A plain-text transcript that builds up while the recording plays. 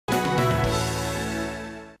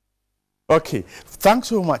Okay, thanks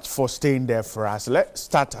so much for staying there for us. Let's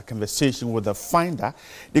start our conversation with the finder.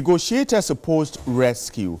 Negotiators opposed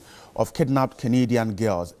rescue of kidnapped Canadian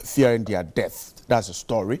girls fearing their death. That's a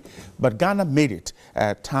story. But Ghana made it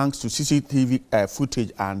thanks to CCTV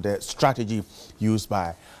footage and strategy used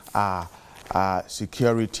by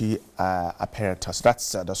security apparatus. That's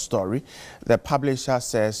the story. The publisher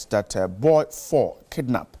says that boy 4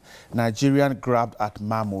 kidnapped, Nigerian grabbed at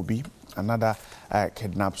Mamobi. Another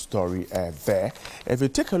kidnap story there. If you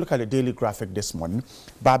take a look at the Daily Graphic this morning,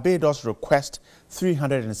 Barbados request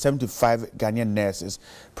 375 Ghanaian nurses.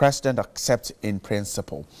 President accepts in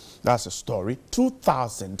principle. That's a story.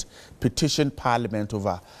 2,000 petition Parliament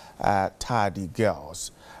over tardy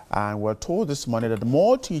girls. And we're told this morning that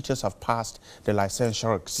more teachers have passed the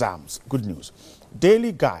licensure exams. Good news.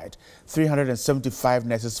 Daily Guide, 375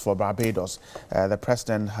 nurses for Barbados. The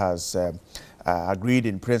president has agreed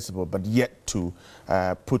in principle, but yet to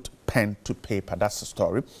put pen to paper. That's the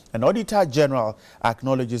story. An Auditor General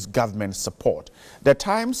acknowledges government support. The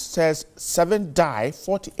Times says 7 die,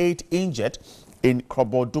 48 injured in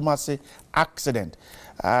Krobo Dumasi accident.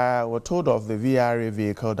 We're told of the VRA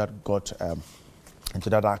vehicle that got into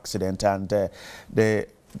that accident, and the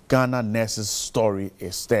Ghana nurses story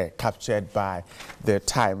is there, captured by the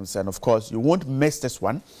Times. And of course, you won't miss this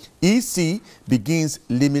one. EC begins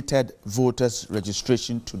limited voters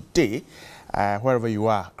registration today. Wherever you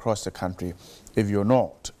are across the country, if you're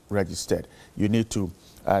not registered, you need to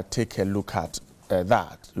take a look at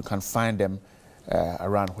that. You can find them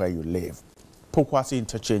around where you live. Pokwasi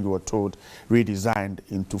interchange, we were told, redesigned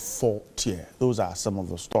into 4-tier. Those are some of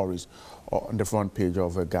the stories on the front page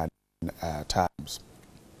of the Ghanaian Times.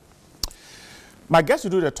 My guest to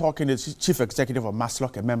do the talking is Chief Executive of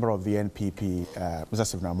Maslock, a member of the NPP, Mr.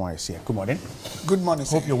 Stephen Amoah is here. Good morning. Good morning,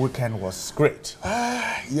 sir. Hope your weekend was great.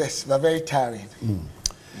 Yes, but very tiring.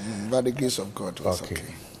 By the grace of God, it was okay.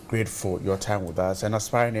 Great for your time with us. An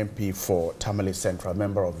aspiring MP for Tamale Central,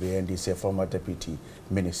 member of the NDC, former Deputy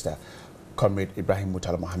Minister, Comrade Ibrahim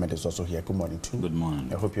Mutala Mohammed is also here. Good morning, too. Good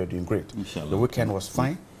morning. I hope you're doing great. Inshallah. The weekend was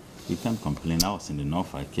fine? We can't complain. I was in the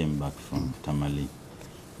north. I came back from Tamale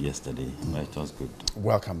yesterday, but it was good.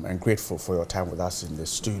 Welcome and grateful for your time with us in the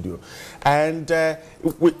studio. And I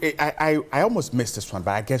almost missed this one,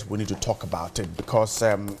 but I guess we need to talk about it because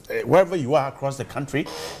wherever you are across the country,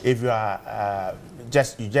 if you are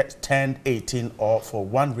you just turned 18 or for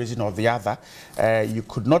one reason or the other, you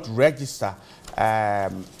could not register to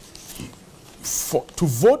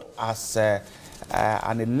vote as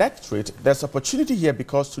an electorate. There's opportunity here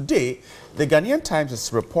because today the Ghanaian Times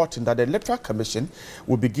is reporting that the Electoral Commission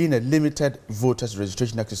will begin a limited voters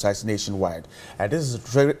registration exercise nationwide. And this is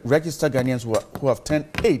registered Ghanaians who have turned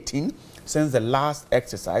 18 since the last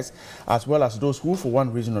exercise, as well as those who for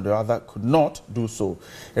one reason or the other could not do so.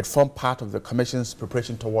 It formed part of the Commission's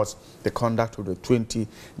preparation towards the conduct of the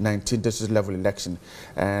 2019 district level election.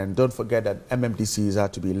 And don't forget that MMDCs are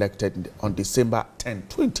to be elected on December 10,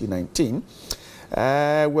 2019.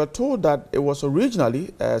 We're told that it was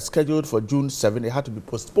originally scheduled for June 7. It had to be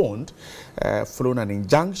postponed following an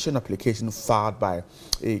injunction application filed by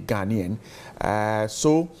a Ghanaian.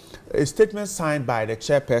 So a statement signed by the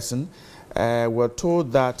chairperson, we're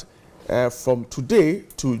told that from today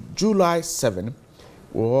to July 7,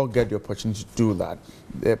 we'll all get the opportunity to do that.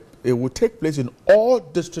 It will take place in all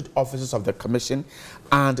district offices of the Commission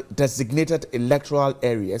and designated electoral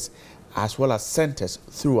areas, as well as centers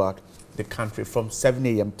throughout the country from 7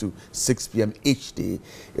 a.m. to 6 p.m. each day.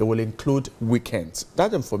 It will include weekends.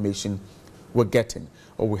 That information we're getting,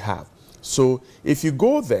 or we have. So if you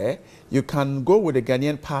go there, you can go with a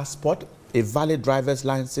Ghanaian passport, a valid driver's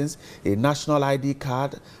license, a national ID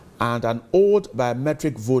card, and an old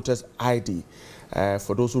biometric voter's ID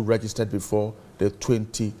for those who registered before the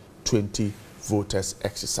 2020 voters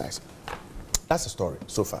exercise. That's the story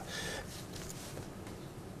so far.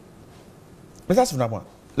 Mr. Sivnamwa,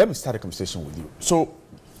 let me start a conversation with you. So,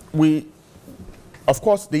 of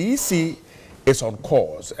course, the EC is on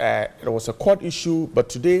course. There was a court issue, but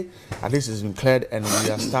today, at least it's been cleared and we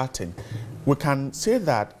are starting. We can say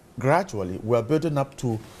that gradually we're building up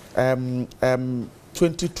to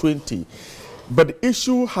 2020. But the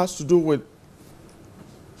issue has to do with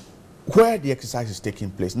where the exercise is taking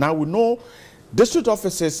place. Now, we know district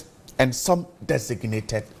offices and some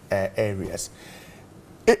designated areas.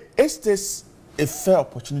 Is this a fair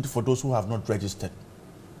opportunity for those who have not registered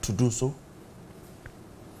to do so?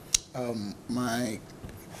 My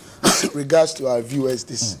regards to our viewers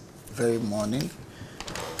this very morning,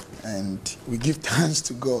 and we give thanks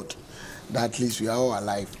to God that at least we are all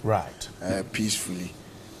alive, right, peacefully.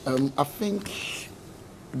 I think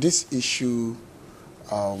this issue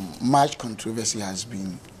much controversy has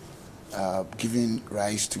been given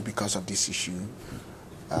rise to because of this issue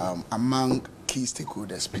among key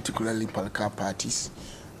stakeholders, particularly political parties,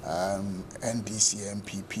 NDC,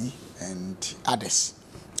 MPP, and others,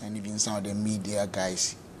 and even some of the media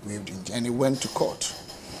guys waved in, and it went to court.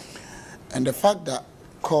 And the fact that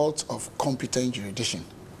court of competent jurisdiction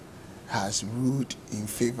has ruled in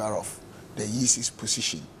favor of the EC's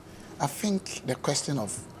position, I think the question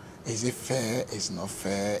of is it fair, is not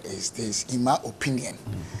fair, is this, in my opinion,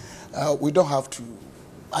 we don't have to,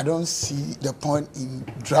 I don't see the point in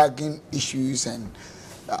dragging issues, and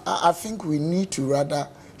I think we need to rather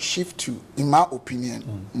shift to, in my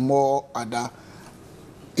opinion, more other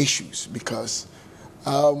issues, because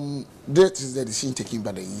that is the decision taken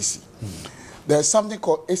by the EC. There's something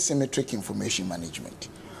called asymmetric information management.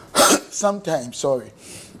 Sometimes,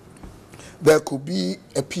 there could be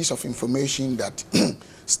a piece of information that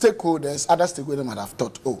stakeholders, other stakeholders might have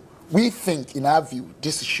thought, oh, we think in our view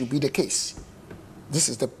this should be the case. This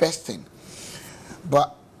is the best thing.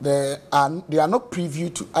 But they are not privy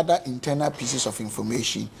to other internal pieces of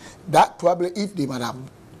information that probably, if they might have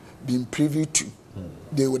been privy to,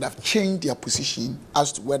 they would have changed their position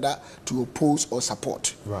as to whether to oppose or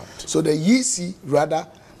support. Right. So the EC rather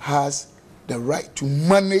has the right to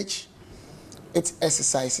manage its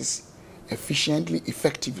exercises efficiently,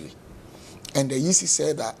 effectively. And the EC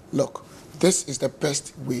said that, look, this is the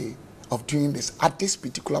best way of doing this at this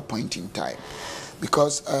particular point in time.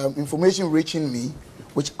 Because information reaching me,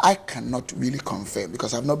 which I cannot really confirm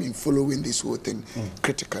because I've not been following this whole thing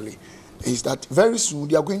critically, is that very soon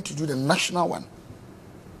they are going to do the national one.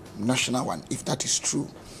 National one, if that is true.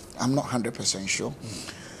 I'm not 100% sure.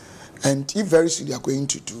 And if very soon they are going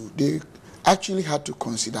to do, they actually had to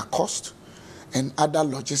consider cost and other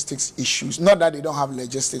logistics issues. Not that they don't have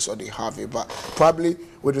logistics or they have it, but probably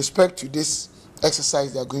with respect to this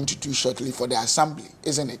exercise they are going to do shortly for the assembly,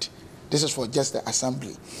 isn't it? This is for just the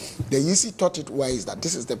assembly. The EC thought it wise that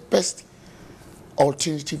this is the best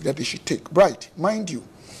alternative that they should take. Right, mind you,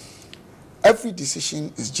 every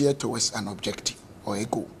decision is geared towards an objective or a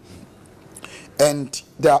goal. And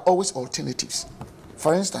there are always alternatives.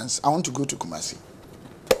 For instance, I want to go to Kumasi.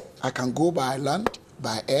 I can go by land,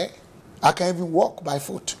 by air, I can even walk by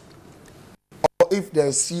foot. Or if there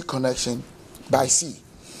is sea connection, by sea.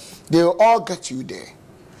 They will all get you there.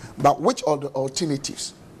 But which of the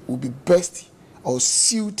alternatives will be best or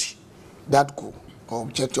suit that goal or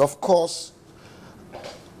objective? Of course,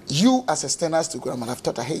 you as a external stakeholder might have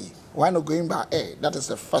thought, hey, why not going by air? That is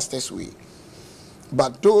the fastest way.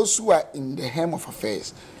 But those who are in the hem of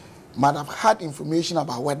affairs might have had information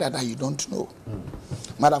about weather that you don't know.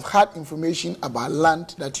 Might have had information about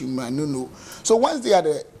land that you might not know. So once they are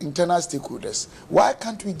the internal stakeholders, why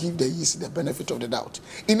can't we give the EC the benefit of the doubt?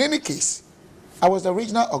 In any case, I was the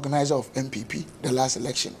regional organizer of MPP the last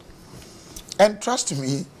election. And trust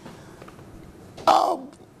me,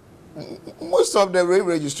 most of the rail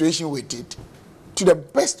registration we did, to the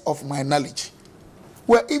best of my knowledge,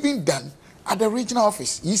 were even done at the regional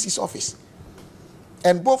office, EC's office.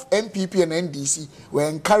 And both MPP and NDC were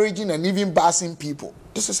encouraging and even basing people.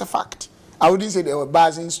 This is a fact. I wouldn't say they were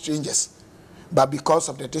basing strangers, but because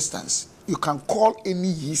of the distance, you can call any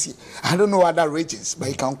EC. I don't know other regions, but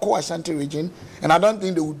you can call Ashanti region, and I don't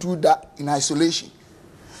think they would do that in isolation.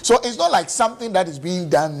 So it's not like something that is being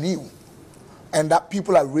done new, and that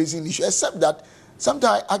people are raising issues, except that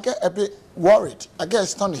sometimes I get a bit worried. I get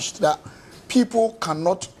astonished that people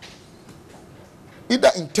cannot, either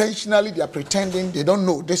intentionally they are pretending they don't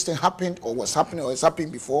know this thing happened or was happening or is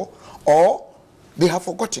happening before, or they have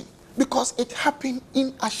forgotten. Because it happened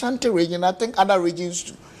in Ashanti region, I think other regions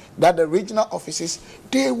too, that the regional offices,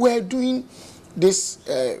 they were doing this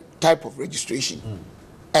type of registration.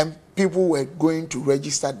 And people were going to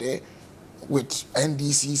register there with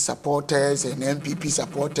NDC supporters and MPP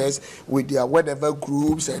supporters with their whatever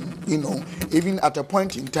groups, and even at a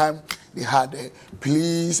point in time they had the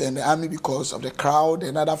police and the army because of the crowd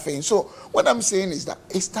and other things. So what I'm saying is that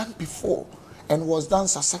it's done before and was done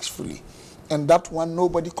successfully, and that one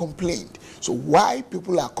nobody complained. So why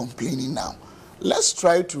people are complaining now? Let's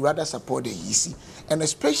try to rather support the EC, and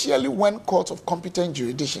especially when court of competent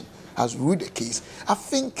jurisdiction has ruled the case, I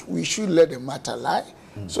think we should let the matter lie,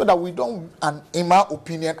 so that we don't, and in my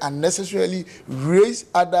opinion, unnecessarily raise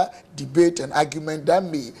other debate and argument that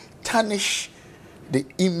may tarnish the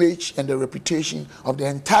image and the reputation of the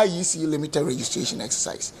entire EC limited registration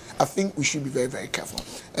exercise. I think we should be very, very careful.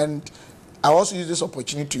 And I also use this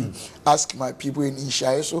opportunity to ask my people in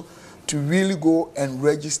Ishaiso to really go and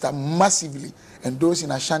register massively, and those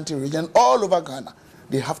in Ashanti region all over Ghana,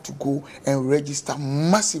 they have to go and register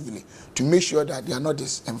massively to make sure that they are not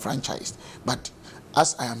disenfranchised. But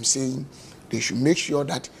as I am saying, they should make sure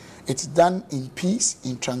that it's done in peace,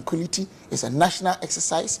 in tranquility. It's a national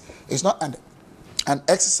exercise. It's not an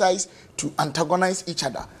exercise to antagonize each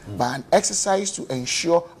other, but an exercise to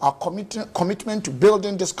ensure our commitment to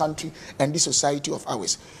building this country and this society of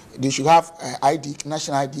ours. They should have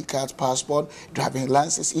national ID cards, passport, driving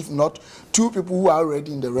licenses. If not, 2 people who are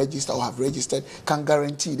already in the register or have registered can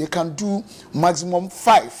guarantee they can do maximum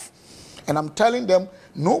 5. And I'm telling them,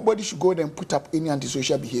 nobody should go there and put up any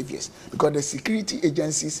antisocial behaviors, because the security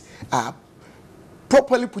agencies are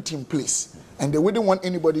properly put in place, and they wouldn't want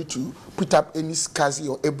anybody to put up any scuzzy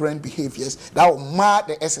or aberrant behaviors that will mar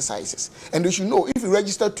the exercises. And they should know, if you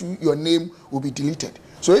register to, your name will be deleted.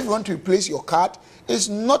 So if you want to replace your card, it's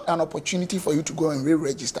not an opportunity for you to go and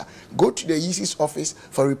re-register. Go to the EC's office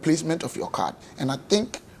for replacement of your card. And I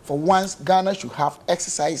think for once, Ghana should have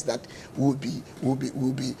exercise that will be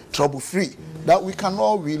trouble-free, that we can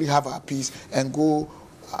all really have our peace and go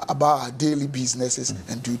about our daily businesses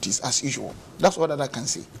and duties as usual. That's what I can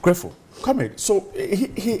say. Grateful. Comrade, so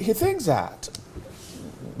he thinks that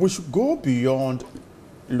we should go beyond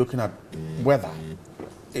looking at whether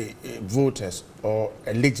voters or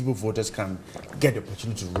eligible voters can get the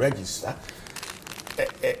opportunity to register,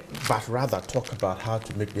 but rather talk about how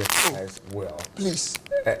to make the exercise well. Please,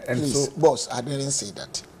 please, so, boss, I didn't say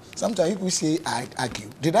that. Sometimes people say I argue.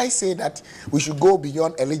 Did I say that we should go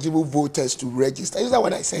beyond eligible voters to register? Is that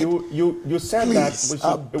what I said? You said please, that.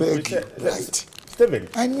 I beg you, right? Stephen,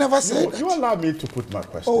 I never said that. You allow me to put my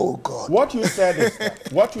question. Oh God! What you said is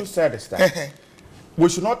that we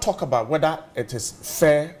should not talk about whether it is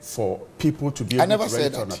fair for people to be able I never to said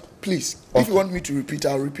register that. or not. Please, Okay. If you want me to repeat,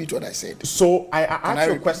 I'll repeat what I said. So I asked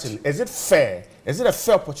you a question. Is it fair? Is it a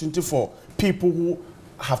fair opportunity for people who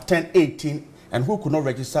have turned 18 and who could not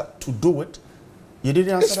register to do it? You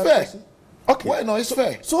didn't answer It's that fair. question? Okay. Well, no, it's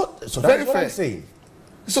fair. So Very that's what fair. I'm saying.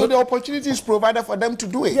 So the opportunity is provided for them to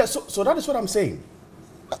do it. Yeah, so that is what I'm saying.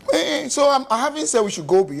 So I haven't said we should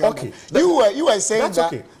go beyond. Okay. That. You were saying That's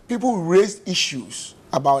that okay. people raised issues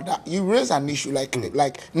about that. You raised an issue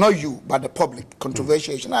like not you, but the public,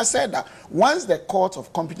 controversial issue. And I said that once the court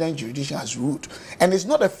of competent jurisdiction has ruled, and it's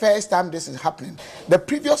not the first time this is happening. The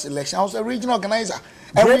previous election, I was a regional organizer,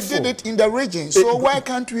 and Grateful. we did it in the region. So why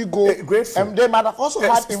can't we go? Grateful. And they might have also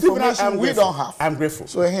had Stephen, information I'm we grateful. don't have. I'm grateful.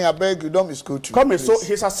 So here, I beg you, don't misquote you. Come in. So please.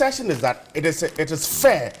 his assertion is that it is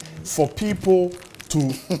fair for people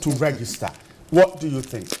to register. What do you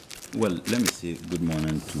think? Well, let me say good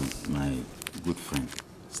morning to my good friend,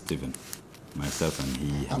 Stephen. Myself and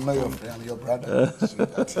he have I'm not your come. friend, I'm your brother.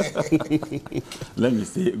 Let me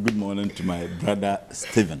say good morning to my brother,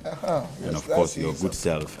 Stephen. Yes, And of course, that's your easy. good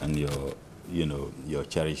self and your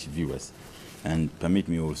cherished viewers. And permit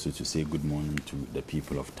me also to say good morning to the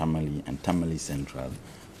people of Tamale and Tamale Central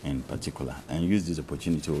in particular. And use this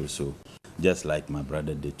opportunity also, just like my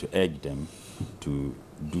brother did, to urge them to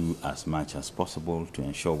do as much as possible to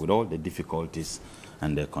ensure, with all the difficulties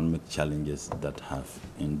and the economic challenges that have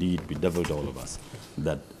indeed bedeviled all of us,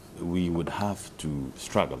 that we would have to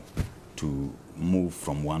struggle to move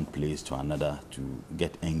from one place to another to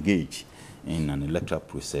get engaged in an electoral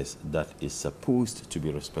process that is supposed to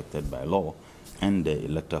be respected by law and the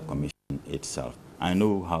Electoral Commission itself. I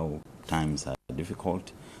know how times are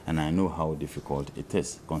difficult, and I know how difficult it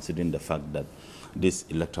is, considering the fact that these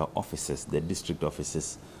electoral offices, the district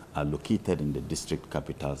offices, are located in the district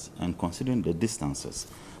capitals, and considering the distances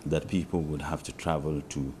that people would have to travel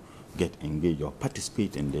to get engaged or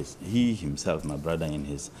participate in this. He himself, my brother, in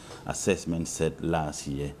his assessment said last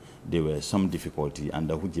year there were some difficulty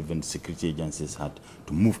under which even security agencies had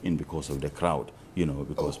to move in because of the crowd,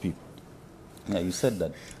 because people... Yeah, you said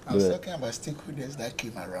that. I was talking about stakeholders that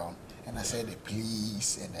came around, and I said the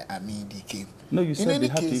police and the army, they came. No, you said they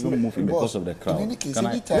had to even move in because of the crowd. In any case, Can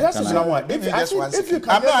I- anytime. Yes, Can I- number one. Give me just one If you second. can,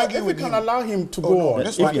 I'm not arguing if with you can him. allow him to Oh, go no, on.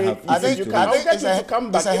 this If one, you- I if think- you can, I I'll think get it's you a- to come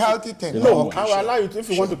it's back. a If you- healthy thing. No, Okay, I will sure. allow you to. If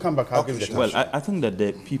you want to come back, I'll give you the Well, chance. I think that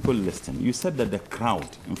the people listen. You said that the crowd,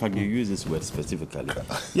 in fact, you use this word specifically.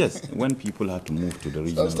 Yes, when people had to move to the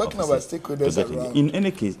regional was talking about offices stakeholders to get around. in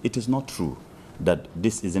any case, it is not true that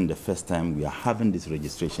this isn't the first time we are having this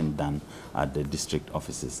registration done at the district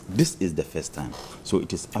offices. This is the first time. So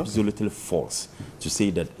it is absolutely false to say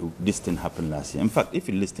that this thing happened last year. In fact, if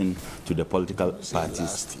you listen to the political parties,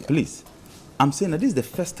 last year. please, I'm saying that this is the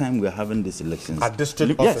first time we are having these elections. At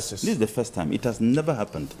district Yes, offices? this is the first time. It has never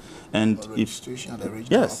happened. And Or if registration at the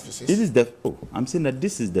regional yes, offices. it is the. Oh, I'm saying that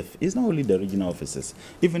this is the. It's not only the regional offices,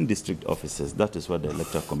 even district offices. That is what the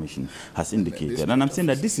Electoral Commission has indicated. And I'm saying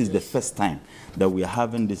that this is the first time that we are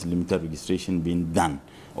having this limited registration being done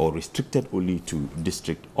or restricted only to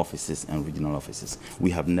district offices and regional offices.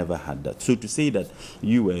 We have never had that. So to say that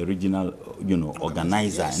you were a regional,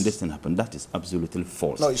 organizer Yes. and this thing happened, that is absolutely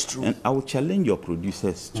false. No, it's true. And I will challenge your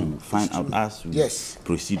producers to find out as we Yes.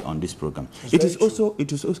 proceed on this program. It's It very is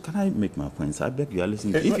also, can I make my points? I beg you are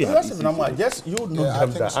listening. If you have Yes, issues- yes, you know Yeah, I them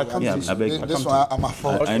think that. so. I come Yeah, to I beg you. This one, I'm a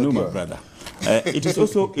fault. I know my brother. It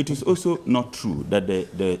is also not true that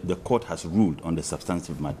the court has ruled on the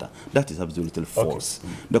substantive matter. That is absolutely false.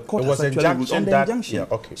 The court It has was actually ruled injunction on the that- injunction. yeah,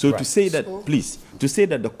 okay, So right. to say that, to say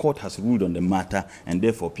that the court has ruled on the matter and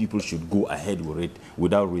therefore people should go ahead with it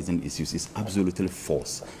without raising issues is absolutely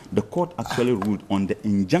false. The court actually ruled on the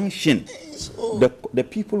injunction. The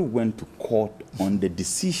people went to court on the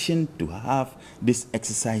decision to have this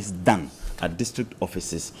exercise done at district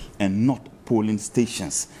offices and not polling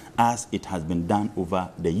stations, as it has been done over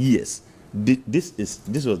the years. This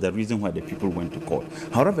was the reason why the people went to court.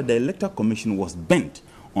 However, the Electoral Commission was bent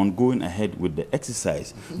on going ahead with the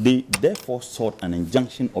exercise. They therefore sought an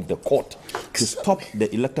injunction of the court to stop the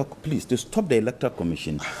Electoral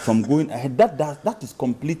Commission from going ahead. That is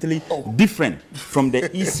completely different from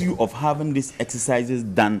the issue of having these exercises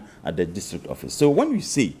done at the district office. So when we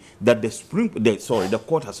say that the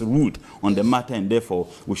court has ruled on the matter and therefore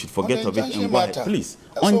we should forget of it and go ahead, please.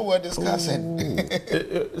 That's what we're discussing.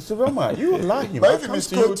 Sivama, you lying. But I if you come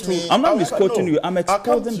to misquote me- I'm not I- misquoting no, you. I'm I come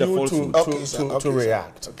exposing to the you falsehood. Okay, sir. Okay, to sir.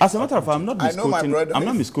 react. As a matter of fact, I'm not I know my misquoting. brother. I'm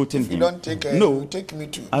not misquoting If him. you don't take care, no, you take me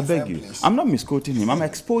to. I beg you. Please. I'm not misquoting him. I'm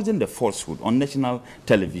exposing the falsehood on national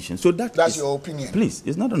television. So That's is- your opinion. Please,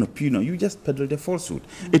 it's not an opinion. You just peddle the falsehood.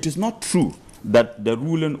 It is not true that the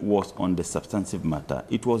ruling was on the substantive matter.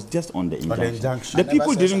 It was just on the injunction. injunction. The I never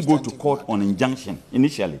people said didn't go to substantive court matter. on injunction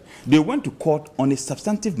initially. They went to court on a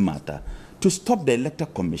substantive matter to stop the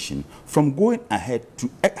Electoral Commission from going ahead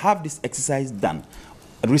to have this exercise done,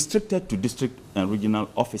 restricted to district and regional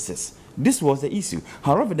offices. This was the issue.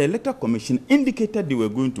 However, the Electoral Commission indicated they were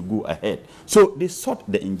going to go ahead. So they sought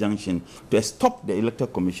the injunction to stop the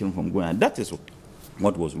Electoral Commission from going ahead. That is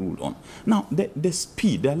what was ruled on. Now, the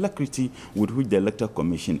speed, the alacrity with which the Electoral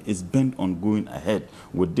Commission is bent on going ahead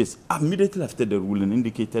with this, immediately after the ruling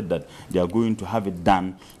indicated that they are going to have it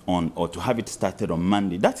done on, or to have it started on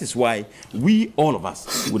Monday. That is why we, all of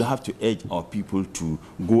us, would have to urge our people to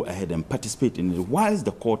go ahead and participate in it whilst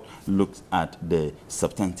the court looks at the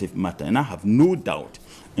substantive matter. And I have no doubt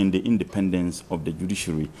in the independence of the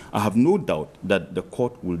judiciary. I have no doubt that the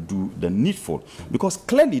court will do the needful, because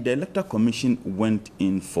clearly the Electoral Commission went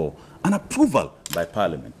in for an approval by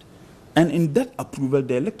Parliament. And in that approval,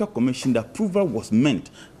 the Electoral Commission, the approval was meant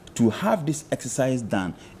to have this exercise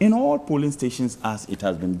done in all polling stations as it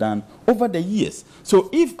has been done over the years. So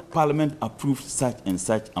if Parliament approved such and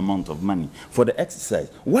such amount of money for the exercise,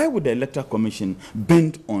 why would the Electoral Commission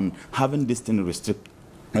bend on having this thing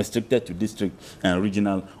restricted to district and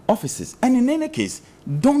regional offices? And in any case,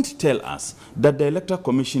 don't tell us that the Electoral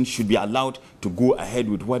Commission should be allowed to go ahead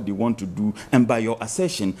with what they want to do, and by your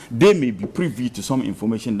assertion, they may be privy to some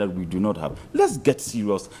information that we do not have. Let's get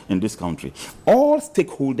serious in this country. All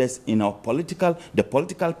stakeholders in our the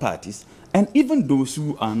political parties, and even those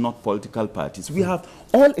who are not political parties, we have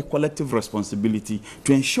all a collective responsibility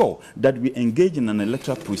to ensure that we engage in an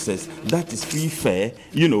electoral process that is free, fair,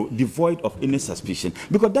 devoid of any suspicion,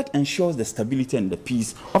 because that ensures the stability and the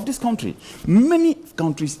peace of this country. Many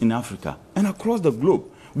countries in Africa and across the globe,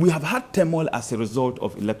 we have had turmoil as a result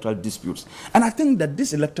of electoral disputes. And I think that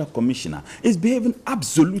this electoral commissioner is behaving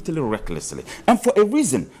absolutely recklessly. And for a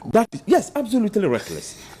reason that is, yes, absolutely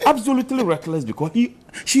reckless. Absolutely reckless, because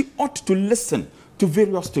she ought to listen to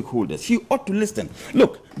various stakeholders. She ought to listen.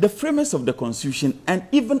 Look, the framers of the Constitution and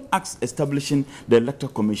even acts establishing the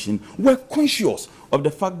Electoral Commission were conscious of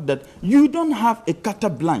the fact that you don't have a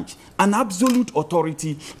carte blanche, an absolute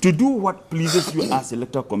authority to do what pleases you as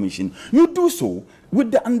Electoral Commission. You do so with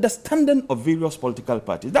the understanding of various political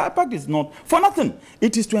parties. That part is not for nothing.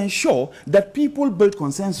 It is to ensure that people build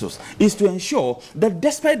consensus. It's to ensure that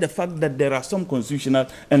despite the fact that there are some constitutional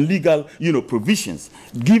and legal, provisions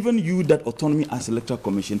giving you that autonomy as Electoral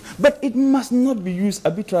Commission, but it must not be used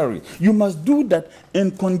arbitrarily. You must do that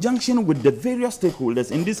in conjunction with the various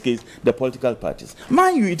stakeholders, in this case, the political parties.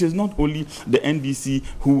 Mind you, it is not only the NDC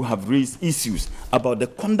who have raised issues about the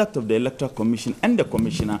conduct of the Electoral Commission and the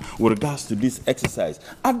Commissioner with regards to this exercise.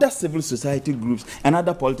 Other civil society groups and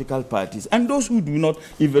other political parties, and those who do not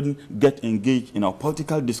even get engaged in our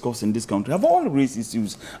political discourse in this country, have all raised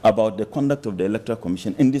issues about the conduct of the Electoral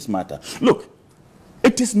Commission in this matter. Look,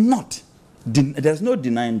 it is not, there's no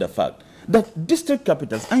denying the fact that district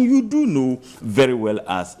capitals, and you do know very well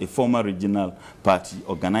as a former regional party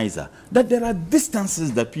organizer, that there are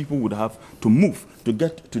distances that people would have to move to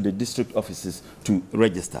get to the district offices to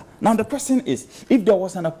register. Now the question is, if there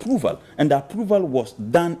was an approval, and the approval was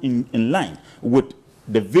done in line with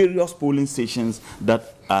the various polling stations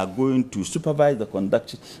that are going to supervise the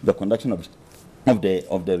conduction of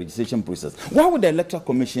the registration process, why would the Electoral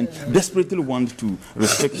Commission desperately want to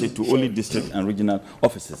restrict it to only district and regional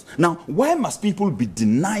offices? Now, why must people be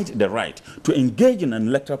denied the right to engage in an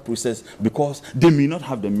electoral process because they may not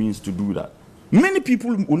have the means to do that? Many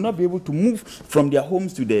people will not be able to move from their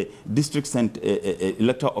homes to the district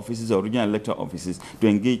electoral offices or regional electoral offices to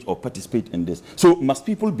engage or participate in this. So must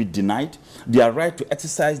people be denied their right to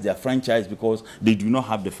exercise their franchise because they do not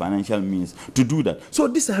have the financial means to do that? So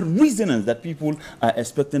these are reasons that people are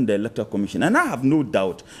expecting the Electoral Commission. And I have no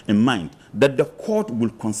doubt in mind that the court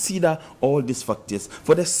will consider all these factors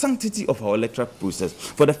for the sanctity of our electoral process,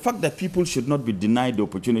 for the fact that people should not be denied the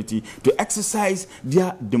opportunity to exercise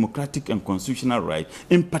their democratic and constitutional right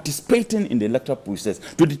in participating in the electoral process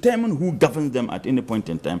to determine who governs them at any point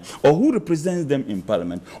in time, or who represents them in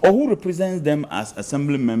parliament, or who represents them as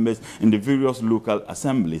assembly members in the various local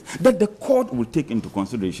assemblies, that the court will take into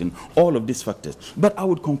consideration all of these factors. But I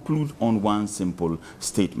would conclude on one simple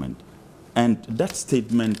statement. And that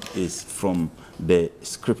statement is from the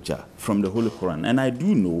scripture, from the Holy Quran. And I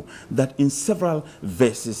do know that in several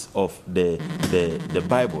verses of the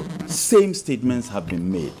Bible, same statements have been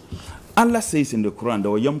made. Allah says in the Quran,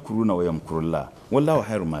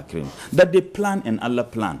 that they plan and Allah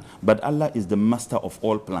plan, but Allah is the master of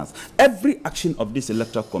all plans. Every action of this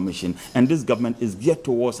Electoral Commission and this government is geared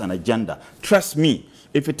towards an agenda. Trust me,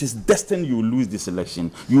 if it is destined you will lose this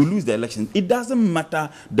election, you will lose the election. It doesn't matter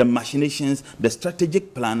the machinations, the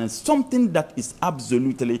strategic planning, something that is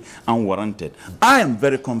absolutely unwarranted. I am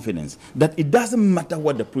very confident that it doesn't matter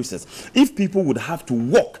what the process. If people would have to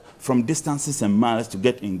walk from distances and miles to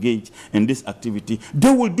get engaged in this activity,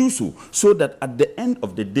 they will do so, so that at the end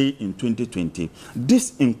of the day in 2020,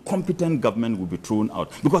 this incompetent government will be thrown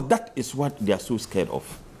out, because that is what they are so scared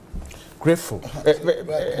of. Grateful.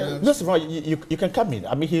 First of all, you can come in.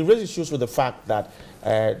 I mean, he raised issues with the fact that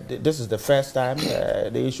this is the first time,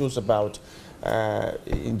 the issues about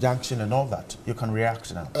injunction and all that. You can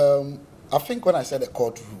react now. I think when I said the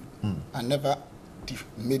court rule, I never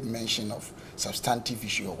made mention of substantive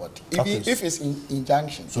issue or what. If it's in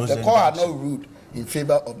injunction, so the court had not ruled in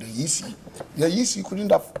favor of the EC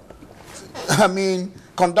couldn't have, I mean,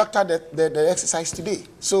 conducted the exercise today.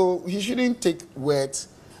 So he shouldn't take words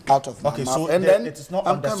out of my mouth. So and then it is not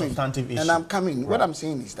under substantive issue. And I'm coming. Right. What I'm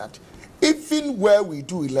saying is that even where we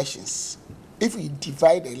do elections, if we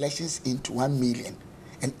divide the elections into 1 million,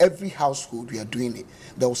 and every household we are doing it,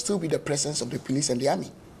 there will still be the presence of the police and the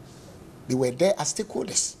army. They were there as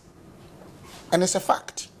stakeholders. And it's a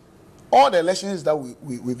fact. All the elections that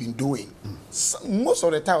we've been doing, most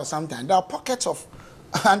of the time or sometimes, there are pockets of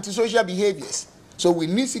antisocial behaviors. So we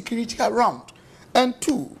need security around. And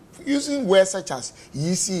two, using words such as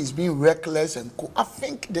EC is being reckless and cool, I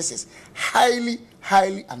think this is highly,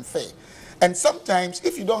 highly unfair. And sometimes,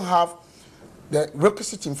 if you don't have the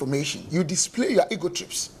requisite information, you display your ego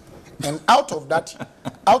trips. And out of that,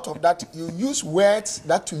 you use words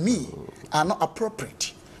that to me are not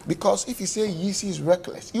appropriate. Because if you say EC is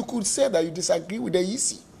reckless, you could say that you disagree with the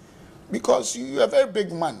EC. Because you're a very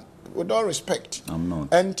big man, with all respect. I'm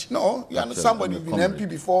not. And no, you are somebody who's been MP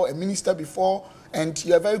before, a minister before, and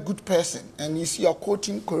you're a very good person. And you see you're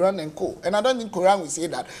quoting Quran and co. And I don't think Quran will say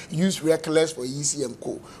that use reckless for EC and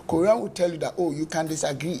co. Quran will tell you that, oh, you can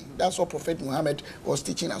disagree. That's what Prophet Muhammad was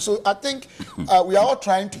teaching us. So I think we are all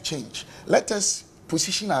trying to change. Let us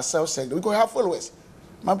position ourselves. We're going to have followers.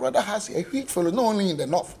 My brother has a huge following, not only in the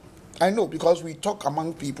north. I know, because we talk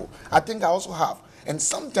among people. I think I also have. And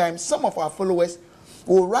sometimes some of our followers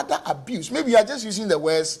will rather abuse. Maybe you are just using the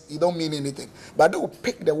words, you don't mean anything. But they will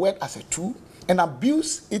pick the word as a tool and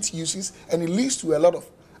abuse its uses, and it leads to a lot of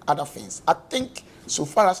other things. I think, so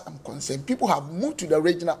far as I'm concerned, people have moved to the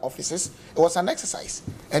regional offices. It was an exercise.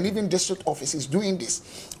 And even district offices doing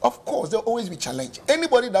this. Of course, there will always be challenge.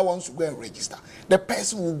 Anybody that wants to go and register, the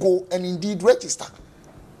person will go and indeed register.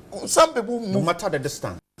 Some people move. No matter the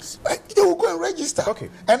distance. They will go and register. Okay.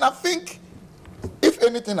 And I think if if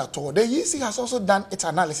anything at all, the EC has also done its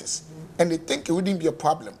analysis, and they think it wouldn't be a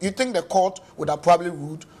problem. You think the court would have probably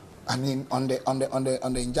ruled, I mean, on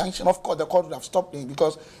the injunction? Of course, the court would have stopped it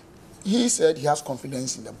because he said he has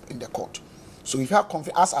confidence in the court. So if you have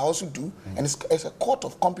confidence, as I also do, and it's a court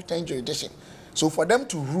of competent jurisdiction. So for them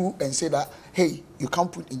to rule and say that, hey, you can't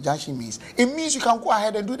put injunction means, it means you can go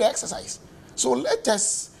ahead and do the exercise. So let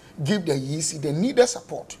us give the EC the needed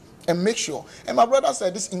support and make sure. And my brother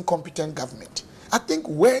said this incompetent government. I think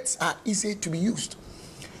words are easy to be used.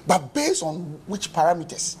 But based on which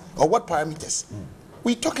parameters or what parameters?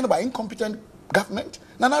 We're talking about incompetent government.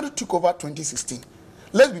 Nana Addo took over 2016.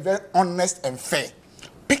 Let's be very honest and fair.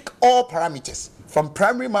 Pick all parameters from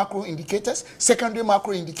primary macro indicators, secondary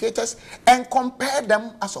macro indicators, and compare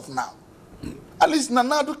them as of now. At least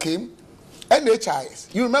Nana Addo came,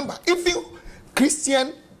 NHIS. You remember, even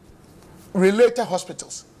Christian-related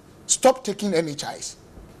hospitals stopped taking NHIS.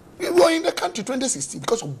 We were in the country 2016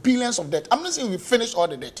 because of billions of debt. I'm not saying we finished all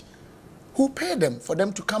the debt. Who paid them for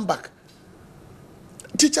them to come back?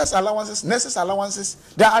 Teachers' allowances, nurses' allowances,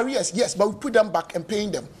 the arrears, yes, but we put them back and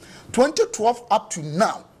paying them. 2012 up to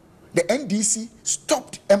now, the NDC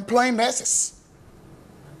stopped employing nurses.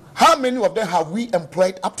 How many of them have we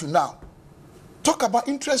employed up to now? Talk about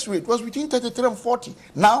interest rate. It was between 33 and 40.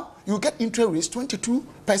 Now, you get interest rates 22%.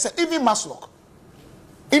 Even Maslock,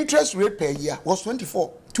 interest rate per year was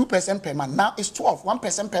 24, 2% per month. Now it's 12,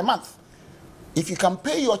 1% per month. If you can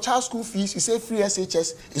pay your child school fees, you say free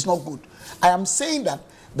SHS is not good. I am saying that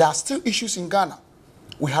there are still issues in Ghana.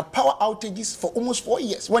 We had power outages for almost 4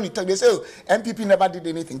 years. When you tell, they say, oh, MPP never did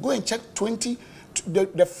anything. Go and check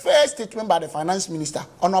the first statement by the finance minister,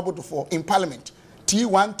 Honorable Dufour, in Parliament.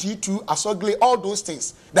 T1, T2, Asogli, all those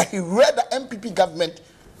things. That he read the MPP government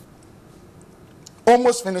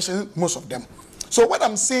almost finishing most of them. So what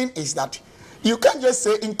I'm saying is that you can't just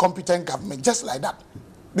say incompetent government just like that.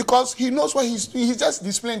 Because he knows what he's just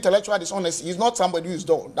displaying intellectual dishonesty. He's not somebody who's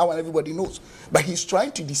dull. That one everybody knows. But he's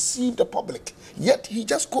trying to deceive the public. Yet he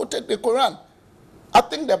just quoted the Quran. I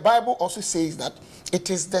think the Bible also says that it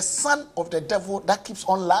is the son of the devil that keeps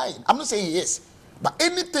on lying. I'm not saying he is. But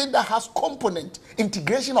anything that has component,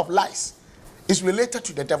 integration of lies, is related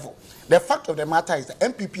to the devil. The fact of the matter is the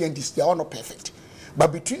MPP and this, they are not perfect.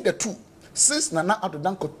 But between the two, since Nana Addo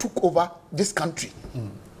Dankwa took over this country,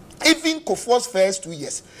 even Kufuor's first 2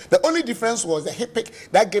 years, the only difference was the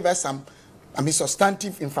HIPIC that gave us some,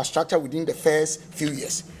 substantive infrastructure within the first few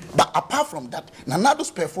years. But apart from that, Nana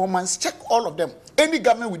Addo's performance, check all of them. Any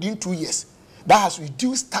government within 2 years that has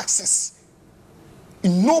reduced taxes,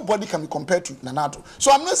 nobody can be compared to Nana Addo.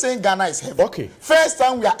 So I'm not saying Ghana is heavy. Okay. First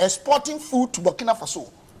time we are exporting food to Burkina Faso.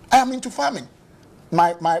 I am into farming.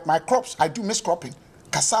 My crops, I do miscropping,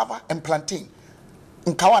 cassava and plantain.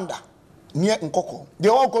 In Kawanda, near Nkoko, they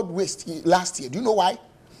all got waste last year. Do you know why?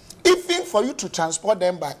 Even for you to transport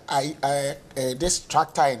them by this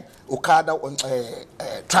tractor and Okada on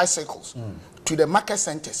tricycles to the market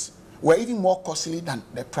centers were even more costly than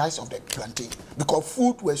the price of the plantain because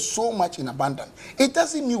food was so much in abundance. It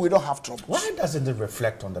doesn't mean we don't have trouble. Why doesn't it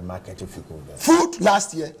reflect on the market if you go there? Food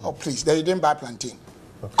last year, oh please, they didn't buy plantain.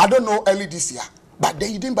 Okay. I don't know early this year, but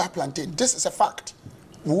they didn't buy plantain. This is a fact.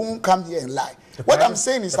 We won't come here and lie. What I'm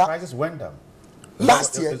saying is that prices went down.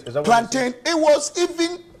 Last year, plantain, it was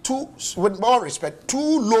even too, with more respect,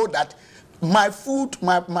 too low that my food,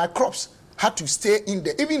 my crops had to stay in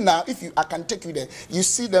there. Even now, I can take you there, you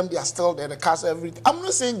see them, they are still there, the cars, everything. I'm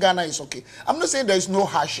not saying Ghana is okay. I'm not saying there is no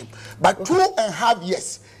hardship. But 2.5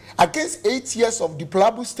 years against 8 years of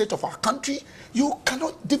deplorable state of our country, you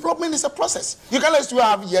cannot, development is a process. You cannot still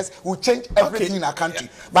have years, we'll change everything in our country.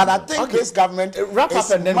 But I think this government is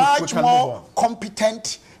much more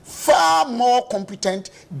competent, far more competent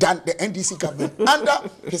than the NDC government under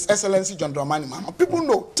His Excellency John Dramani Mahama. People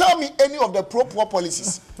know. Tell me any of the pro-poor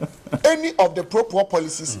policies, any of the pro-poor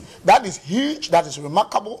policies that is huge, that is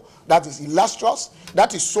remarkable, that is illustrious,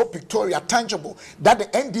 that is so pictorial, tangible, that the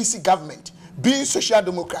NDC government, being social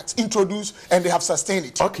democrats, introduced and they have sustained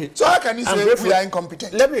it. Okay. So how can you say we are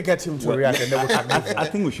incompetent? Let me get him to react and then we'll I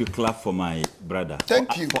think we should clap for my brother.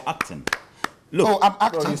 Thank you. For acting. Look, oh, I'm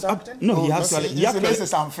acting. No, he actually. This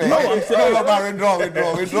is unfair. No,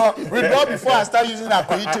 withdraw before I start using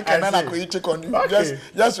Akoitik and then Akoitik on you. Okay.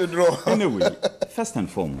 Just withdraw. Anyway, first and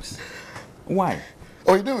foremost, why?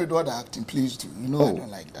 Oh, you don't withdraw the acting, please do. You know I don't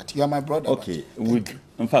like that. You are my brother. Okay.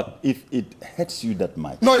 In fact, if it hurts you that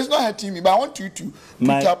much. No, it's not hurting me, but I want you to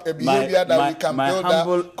pick up a behavior that we can build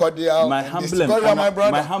that cordial. My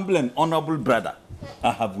humble and honorable brother.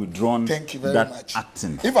 I have withdrawn. Thank you very much.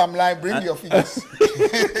 Acting. If I'm lying, bring your figures.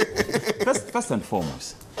 First and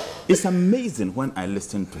foremost, It's amazing when I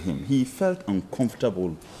listened to him. He felt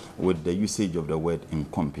uncomfortable with the usage of the word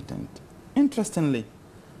incompetent. Interestingly,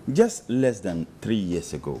 just less than 3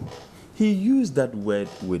 years ago, he used that word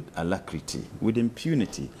with alacrity, with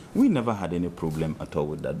impunity. We never had any problem at all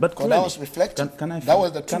with that. But that was reflective. Can I finish? That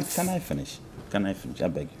was the truth. Can I finish? Can I finish? I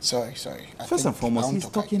beg you. Sorry. First and foremost, he's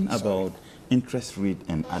talking about interest rate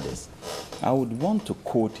and others. I would want to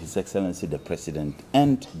quote His Excellency the President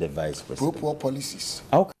and the Vice President. Pro-poor policies.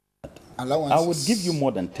 How can Allowances. I would give you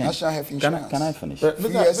more than 10. National health insurance. Can I finish?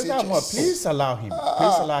 Mr. Amor, please allow him.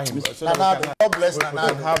 Please allow him. So that God bless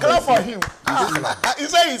Nana. Clap for him. He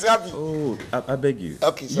said he's happy. Oh, I beg you.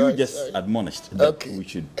 Okay, sorry, you just admonished that we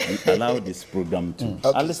should allow this program to.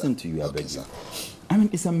 I listen to you, I beg you. I mean,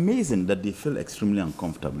 it's amazing that they feel extremely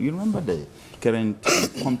uncomfortable. You remember the current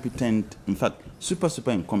incompetent, in fact, super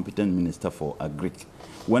incompetent Minister for Agric,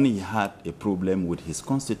 when he had a problem with his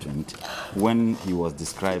constituent, when he was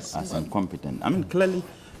described as incompetent. I mean, clearly,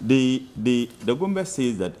 the Gombe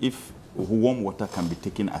says that if warm water can be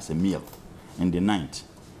taken as a meal in the night,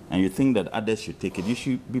 and you think that others should take it, you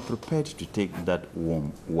should be prepared to take that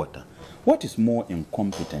warm water. What is more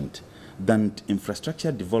incompetent than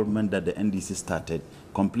infrastructure development that the NDC started,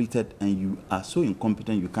 completed, and you are so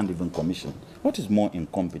incompetent you can't even commission? What is more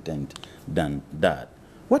incompetent than that?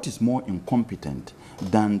 What is more incompetent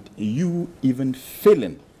than you even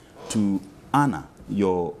failing to honor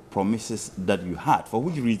your promises that you had, for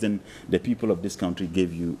which reason the people of this country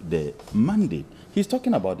gave you the mandate? He's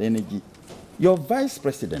talking about energy. Your vice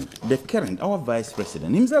president, our vice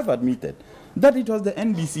president, himself admitted that it was the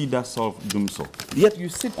NDC that solved Dumso. Yet you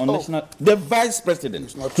sit on national... The vice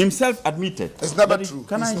president himself admitted. It's never true.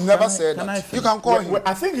 He's never said that. You can call him. Well,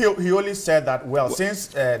 I think he only said that, well, since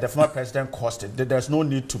the former president caused it, there's no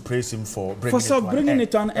need to praise him for bringing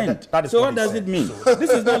it to an end. So what does it mean?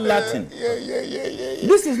 This is not Latin.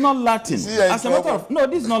 This is not Latin. As a matter of... No,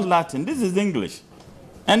 this is not Latin. This is English.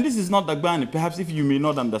 And this is not Dagbani, perhaps if you may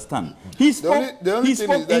not understand. The only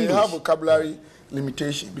thing is that you have vocabulary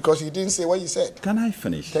limitation, because he didn't say what you said. Can I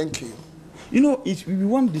finish? Thank you. You know, we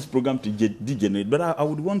want this program to degenerate, but I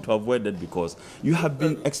would want to avoid that because you have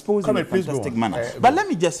been exposed in a fantastic manner. But let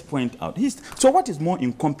me just point out, so what is more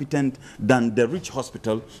incompetent than the Rich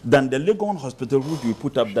Hospital, than the Legon Hospital, which you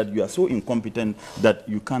put up that you are so incompetent that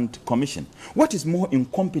you can't commission? What is more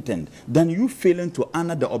incompetent than you failing to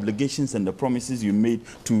honor the obligations and the promises you made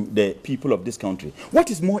to the people of this country?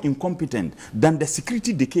 What is more incompetent than the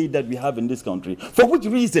security decay that we have in this country? For which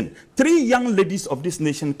reason 3 young ladies of this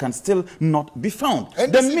nation can still not be found.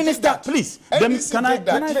 NDC the minister, please. Can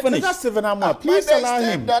I finish? Please allow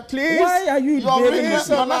him. Please. Why are you your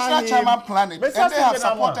national chairman planned it, and they have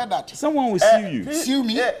supported that. Someone will sue you. Sue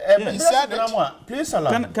me. He said it. Please allow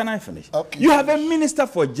him. Can I finish? Okay. You have a minister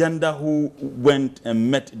for gender who went and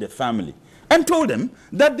met the family and told them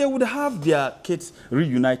that they would have their kids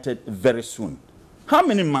reunited very soon. How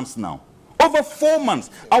many months now? Over 4 months.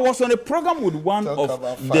 I was on a program with one of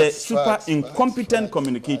the super incompetent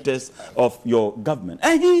communicators of your government.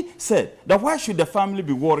 And he said that why should the family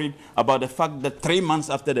be worried about the fact that 3 months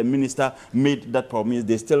after the minister made that promise,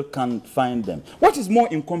 they still can't find them? What is more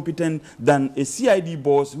incompetent than a CID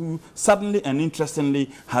boss who suddenly and interestingly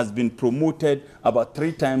has been promoted about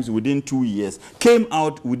 3 times within 2 years, came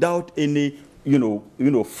out without any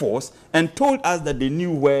force, and told us that they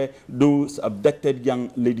knew where those abducted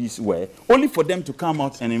young ladies were, only for them to come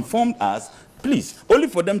out and inform us, only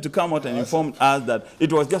for them to come out and inform us that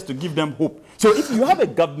it was just to give them hope. So if you have a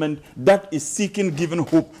government that is seeking giving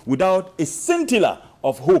hope without a scintilla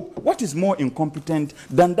of hope, what is more incompetent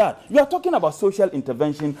than that? You are talking about social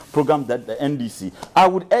intervention programs that the NDC. I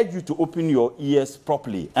would urge you to open your ears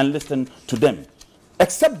properly and listen to them.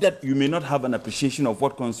 Except that you may not have an appreciation of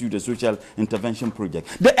what constitutes a social intervention project.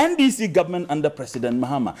 The NDC government under President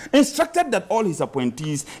Mahama instructed that all his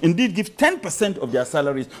appointees indeed give 10% of their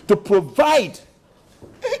salaries to provide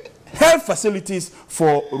health facilities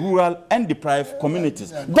for rural and deprived communities.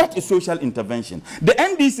 That is social intervention. The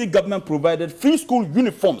NDC government provided free school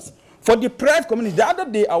uniforms for the deprived community. The other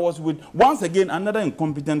day I was with, once again, another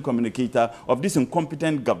incompetent communicator of this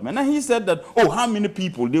incompetent government. And he said that, how many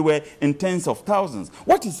people? They were in tens of thousands.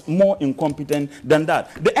 What is more incompetent than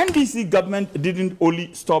that? The NDC government didn't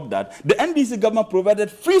only stop that. The NDC government provided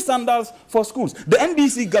free sandals for schools. The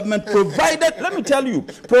NDC government provided, let me tell you,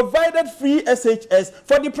 provided free SHS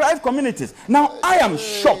for deprived communities. Now, I am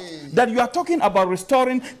shocked that you are talking about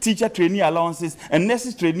restoring teacher trainee allowances and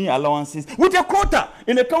nurses trainee allowances with a quota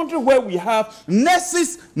in a country where we have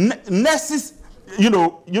nurses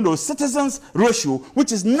citizens ratio,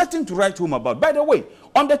 which is nothing to write home about. By the way,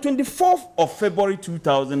 on the 24th of February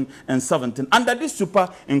 2017, under this super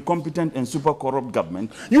incompetent and super corrupt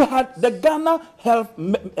government, you had the Ghana Health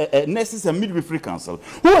Nurses and Midwifery Council,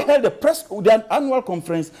 who held their annual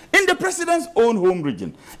conference in the president's own home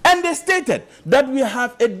region. And they stated that we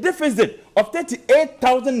have a deficit of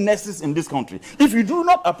 38,000 nurses in this country. If you do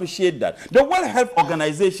not appreciate that, the World Health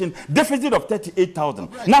Organization deficit of 38,000.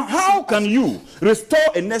 Right. Now, how can you restore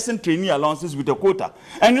a nursing trainee allowances with a quota?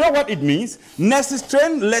 And you know what it means? Nurses train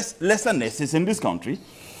lesser nurses in this country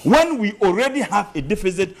when we already have a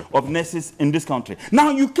deficit of nurses in this country. Now,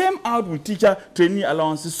 you came out with teacher trainee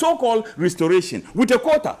allowances, so-called restoration, with a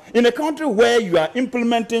quota in a country where you are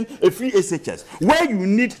implementing a free SHS, where you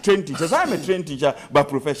need trained teachers. I'm a trained teacher by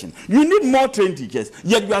profession. You need more trained teachers,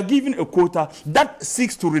 yet you are giving a quota that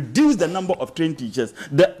seeks to reduce the number of trained teachers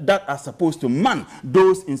that are supposed to man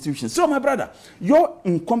those institutions. So, my brother, your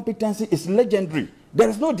incompetency is legendary. There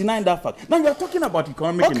is no denying that fact. Now you are talking about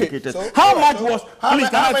economic indicators. So, how much was? Please,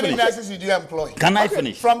 how many nurses did you employ? Can I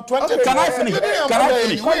finish? From 20. Can I finish? Can I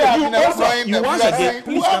finish? You once again,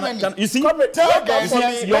 please. You see, how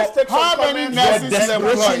many nurses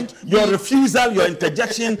desperation, your refusal, your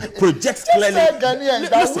interjection projects clearly.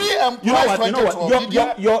 Listen, you know what?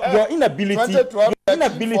 Your inability.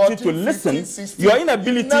 To listen, your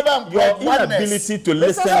inability to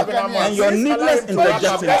listen, and your needless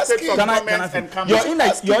interjection. Can I finish? Your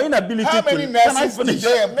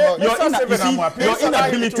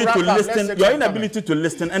inability to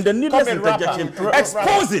listen, and the needless interjection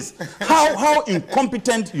exposes how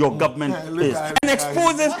incompetent your government is, and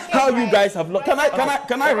exposes how you guys have lost. Can I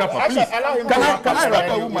wrap up, please? Can I wrap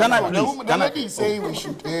up? Can I please? The lady is saying we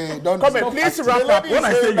should please wrap up. When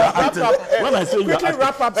I say you are acting, when I say you are quickly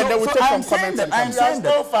wrap up, and then we'll take some comments. I'm saying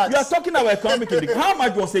that you are talking about economic indicators. How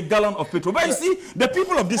much was a gallon of petrol? But you see, the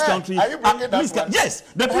people of this country yes,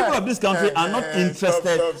 the people of this country are not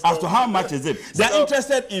interested as to how much is it. They're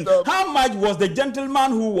interested in how much was the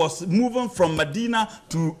gentleman who was moving from Medina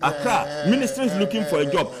to Accra. Ministry is looking for a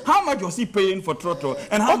job. How much was he paying for trotro,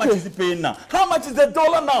 and how much is he paying now? How much is the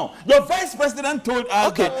dollar now? Your vice president told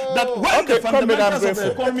us that when the fundamentals of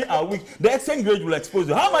the economy are weak, the exchange rate will expose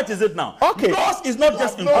you. How much is it now? Yours is not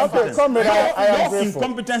just incompetence. Your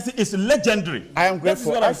incompetency is legendary. I am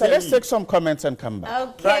grateful. Let's take some comments and come back.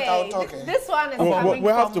 Okay. Right, I'll talk. This one is coming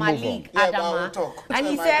from Malik Adama. And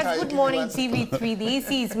he says, good morning, TV3. The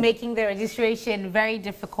EC is making the registration very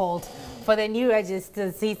difficult for the new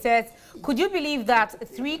registers. He says, could you believe that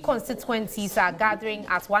 3 constituencies are gathering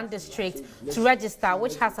at one district to register,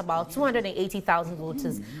 which has about 280,000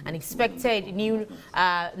 voters? An expected new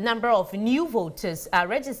number of new voters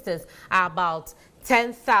registers are about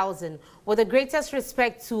 10,000. With the greatest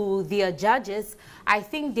respect to their judges, I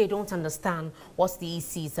think they don't understand what the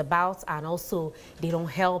EC is about, and also they don't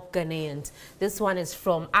help Ghanaians. This one is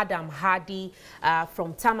from Adam Hardy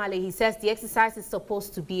from Tamale. He says the exercise is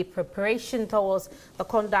supposed to be a preparation towards the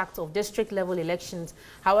conduct of district-level elections.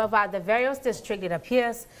 However, at the various districts, it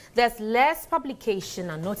appears there's less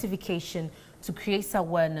publication and notification to create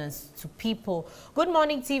awareness to people. Good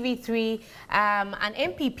morning, TV3. An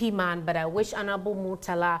MPP man, but I wish Honorable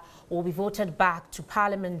Murtala will be voted back to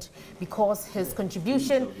Parliament because his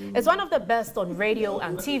contribution is one of the best on radio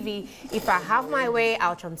and TV. If I have my way,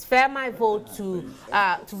 I'll transfer my vote to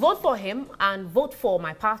vote for him and vote for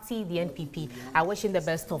my party, the NPP. I wish him the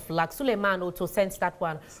best of luck. Suleiman also sends that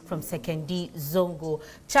one from Sekendi Zongo.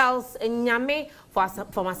 Charles Nyame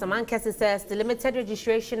from Asamankesi says the limited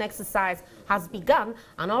registration exercise has begun,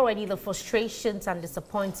 and already the frustrations and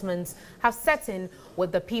disappointments have set in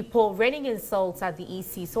with the people raining insults at the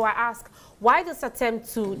EC. So I ask, why this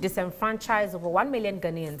attempt to disenfranchise over 1 million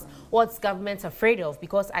Ghanaians? What's government afraid of?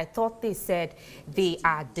 Because I thought they said they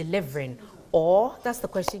are delivering. Or, that's the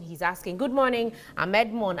question he's asking. Good morning, I'm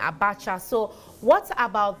Edmond Abacha. So what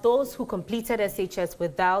about those who completed SHS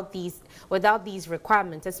without these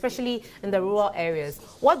requirements, especially in the rural areas?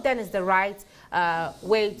 What then is the right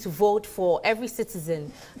way to vote for every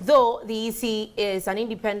citizen? Though the EC is an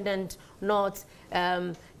independent, they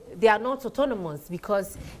are not autonomous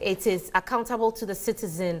because it is accountable to the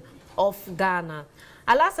citizen of Ghana.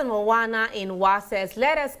 Alasan Wawana in Wa says,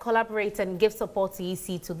 let us collaborate and give support to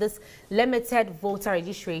EC to this limited voter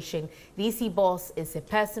registration. The EC boss is a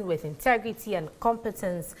person with integrity and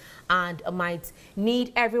competence and might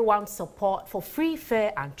need everyone's support for free,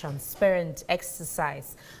 fair and transparent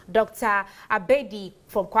exercise. Dr. Abedi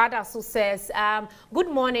from Kwadaso says, good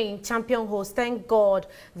morning, champion host. Thank God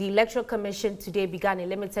the Electoral Commission today began a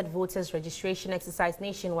limited voters registration exercise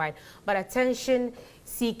nationwide, but attention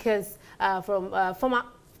seekers from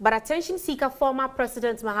but attention seeker former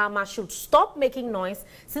President Mahama should stop making noise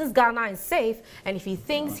since Ghana is safe, and if he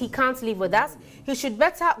thinks he can't live with us, he should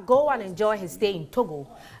better go and enjoy his stay in Togo.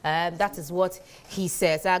 That is what he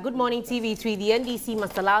says. Good morning, TV3. The NDC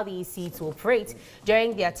must allow the EC to operate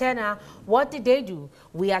during their tenure. What did they do?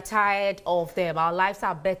 We are tired of them. Our lives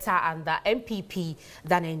are better under MPP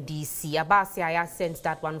than NDC. Abasi Aya sent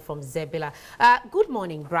that one from Zebila. Good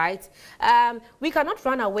morning, Bright. We cannot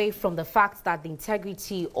run away from the fact that the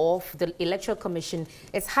integrity of the Electoral Commission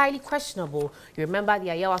is highly questionable. You remember the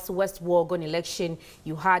Ayawaso West Wuogon election,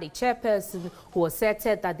 you had a chairperson who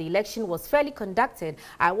asserted that the election was fairly conducted.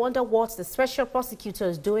 I wonder what the special prosecutor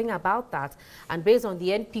is doing about that. And based on the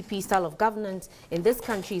NPP style of governance in this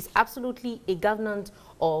country, is absolutely a governance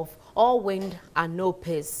of all wind and no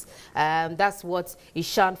peace. That's what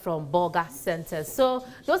Ishan from Bolga Center. So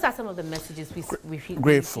those are some of the messages we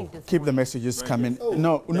grateful. Keep the messages coming.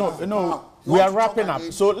 No. We are wrapping up.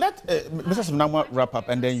 So let Mr. Simnama wrap up,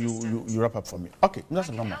 and then you wrap up for me. Okay,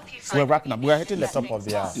 Mr. Simnama, we're wrapping up. We are hitting the top of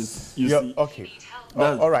the hour. Okay.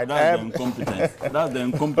 All right. That's the incompetence. That's the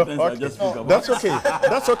incompetence I just spoke about. That's okay.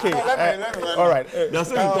 That's okay. All right.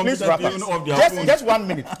 Please wrap up. Just 1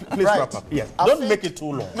 minute. Please wrap up. Yes. Don't make it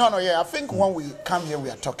too long. No. Yeah. I think when we come here, we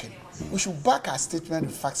are talking. We should back our statement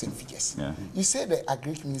with facts and figures. Yeah. You said the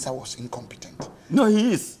agriculture minister was incompetent. No,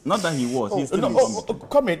 he is. Not that he was. He's still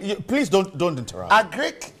come in. Please don't interrupt.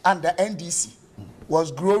 Agric under NDC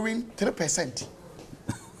was growing 3%.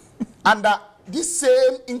 Under this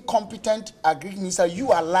same incompetent agric minister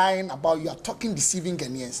you are lying about, you are talking deceiving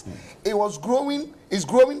Ghanaians. It was growing,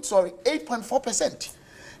 8.4%.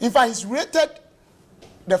 In fact, he's rated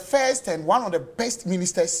the first and one of the best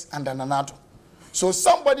ministers under Nana Addo. So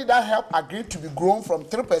somebody that helped agric to be grown from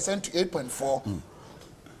 3% to 8.4%,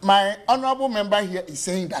 my honorable member here is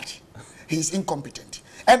saying that he's incompetent.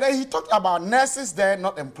 And then he talked about nurses there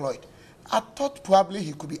not employed. I thought probably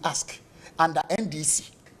he could be asked under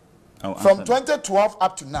NDC. From 2012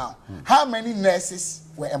 up to now, how many nurses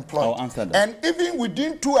were employed? And even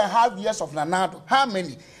within 2.5 years of Nana Addo, how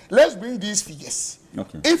many? Let's bring these figures.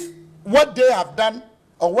 If what they have done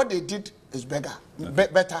or what they did is better,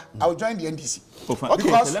 I'll join the NDC.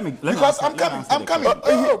 Because I'm coming.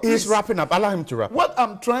 He's wrapping up. Allow him to wrap up. What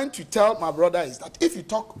I'm trying to tell my brother is that if you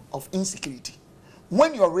talk of insecurity,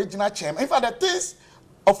 when your regional chairman, in fact, the things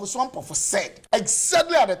of Oswampofu said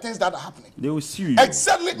exactly are the things that are happening. They will sue you.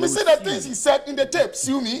 Exactly. Me say the things he said in the tape.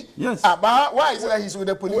 Sue me. Yes. But why is it that he's with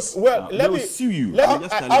the police? Well, let me sue you.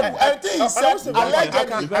 I think he said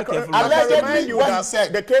allegedly what he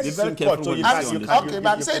said. The case is in court, so you okay, but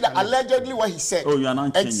I'm saying that allegedly what he said. Oh, you are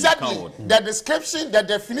not exactly the description, the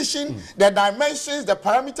definition, the dimensions, the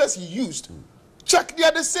parameters he used. Check, they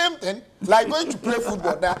are the same thing. Like going to play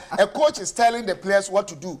football. Now, a coach is telling the players what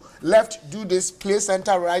to do. Left, do this, play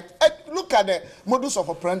center, right. And look at the modus of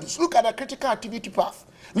operandi. Look at the critical activity path.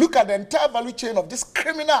 Look at the entire value chain of this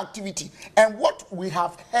criminal activity and what we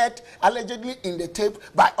have heard allegedly in the tape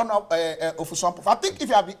by Oswampofu. I think if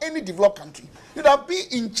you have been any developed country, you'd have been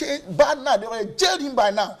in jail by now. They would have jailed him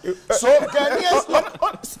by now. So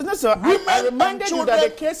Ghanaians, I reminded you that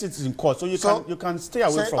the case is in court, so you can stay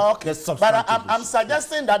away from the substantive. But I'm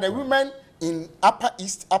suggesting that the women in Upper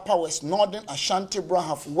East, Upper West, Northern, Ashanti,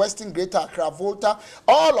 Brahaf, Western, Greater Accra, Volta,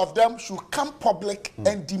 all of them should come public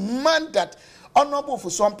and demand that Honorable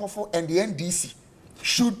Oswampofu and the NDC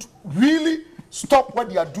should really stop what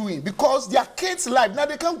they are doing because their kids' life now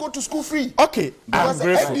they can't go to school free. Okay, because the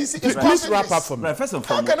NDC is please wrap up for me. How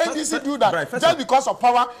can NDC do that? Just because of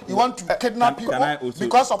power, you want to kidnap people.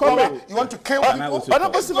 Because of power, you want to kill people.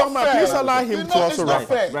 Please allow him to also wrap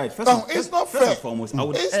up. Right. It's not fair. First and foremost, I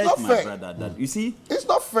would urge my brother that you see, it's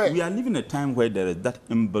not fair. We are living a time where there is that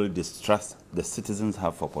inbuilt distrust the citizens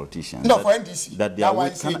have for politicians. No, for NDC. That they are.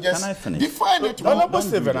 Can I finish? Define it.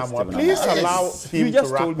 Please allow him you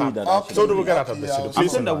just to told wrap me up. that. So do we get out of this? I'm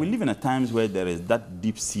saying that we live in a times where there is that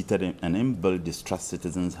deep-seated and inbuilt distrust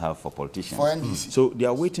citizens have for politicians. For NDC. So they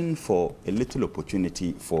are waiting for a little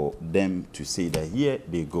opportunity for them to say that here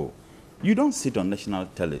they go. You don't sit on national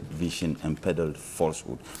television and peddle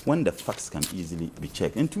falsehood when the facts can easily be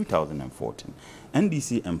checked. In 2014,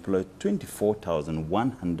 NDC employed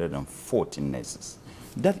 24,114 nurses.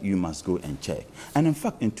 That you must go and check. And in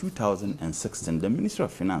fact, in 2016, the Ministry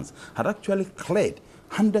of Finance had actually cleared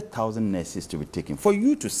 100,000 nurses to be taken. For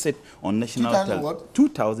you to sit on national television.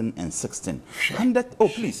 2016. 100. Oh,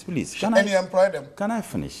 please. And you employ them? Can I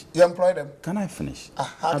finish? You employ them? Can I finish?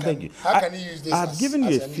 I beg you. How can you use this? I've given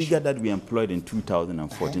you a figure that we employed in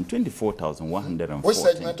 2014, 24,114. Which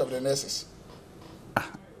segment of the nurses?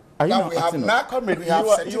 Now we have NAC, we have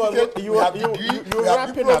certificate, we have degree, we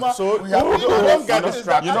have diploma, so we have don't get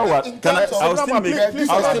distracted. You know what?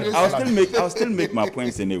 I'll still make my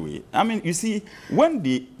points anyway. I mean, you see, when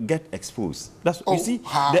they get exposed, that's you see,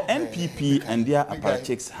 the NPP and their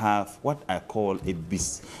apparatchiks have what I call a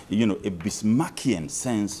Bismarckian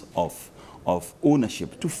sense of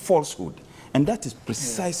ownership to falsehood. And that is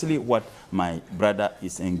precisely what my brother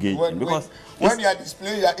is engaged in. Because when you are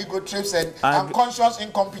displaying your ego trips and unconscious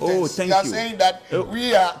incompetence, you are saying that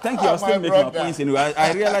we are. Thank you. I'll still make my points anyway.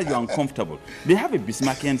 I realize you're uncomfortable. They have a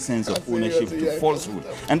Bismarckian sense of ownership to falsehood.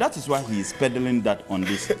 And that is why he is peddling that on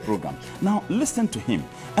this program. Now, listen to him.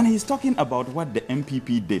 And he's talking about what the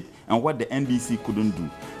MPP did and what the NDC couldn't do.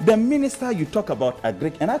 The minister you talk about,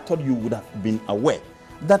 Agric, and I thought you would have been aware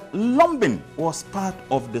that Lombin was part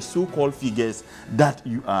of the so-called figures that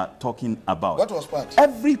you are talking about. What was part?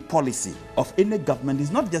 Every policy of any government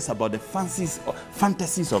is not just about the fantasies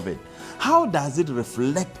of it. How does it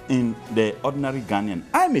reflect in the ordinary Ghanaian?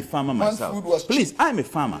 I'm a farmer myself. Please, I'm a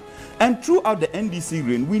farmer. And throughout the NDC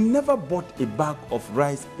reign, we never bought a bag of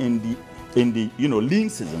rice in the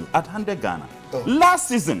lean season at 100 Ghana. Last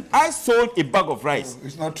season, I sold a bag of rice.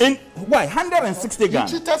 It's not true. Why? 160 Ghana.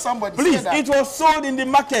 You cheated somebody. Please, it was sold in the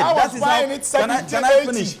market. I was buying it 70, Can I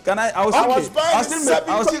finish? I was buying it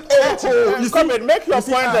 70, 80. Come and make your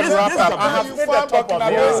point and wrap up. I have made the top of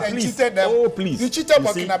it. Please. You cheated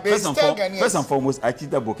Burkina Faso. First and foremost, I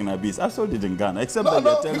cheated Burkina Faso. I sold it in Ghana. Except that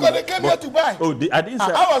because they came here to buy. I didn't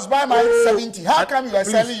sell. I was buying mine 70. How come you are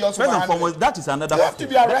selling yours for 100? First and foremost, that is another. You have to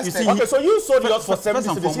be arrested. Okay, so you sold yours for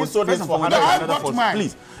 70. You sold it for 100.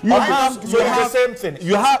 Please. You have the same thing.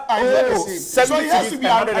 You have 70. So he has to be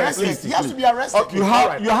arrested. He has to be arrested. You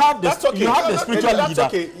have the spiritual leader.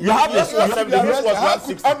 You have the spiritual leader.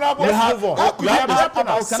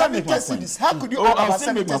 How could you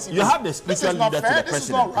You have the spiritual leader to the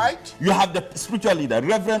president. You have the spiritual leader,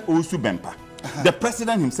 Reverend Osu Bempa. The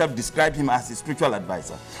president himself described him as his spiritual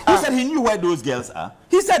advisor. He said he knew where those girls are.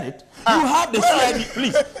 He said it. You have the CID,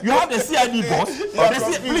 please. You have the CID boss.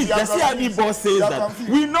 The CID boss says that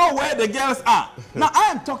we know where the girls are. Now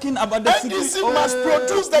I am talking about the NDC must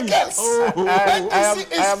produce the girls.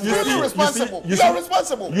 NDC is really responsible. You are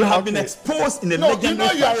responsible. You have been exposed in a legendary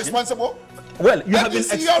fashion. You are responsible. Well, you have been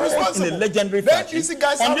exposed in a legendary fashion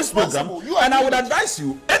on this program, and I would advise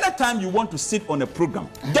you, anytime you want to sit on a program,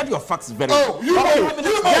 get your facts very well. I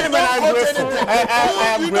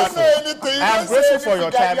am grateful for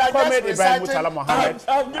your time. Comrade Ibrahim Murtala Mohammed,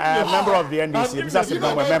 member of the NDC, Mr.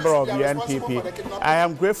 Sidongo, member of the NPP. I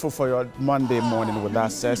am grateful for your Monday morning with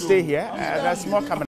us. Stay here. There's more coming.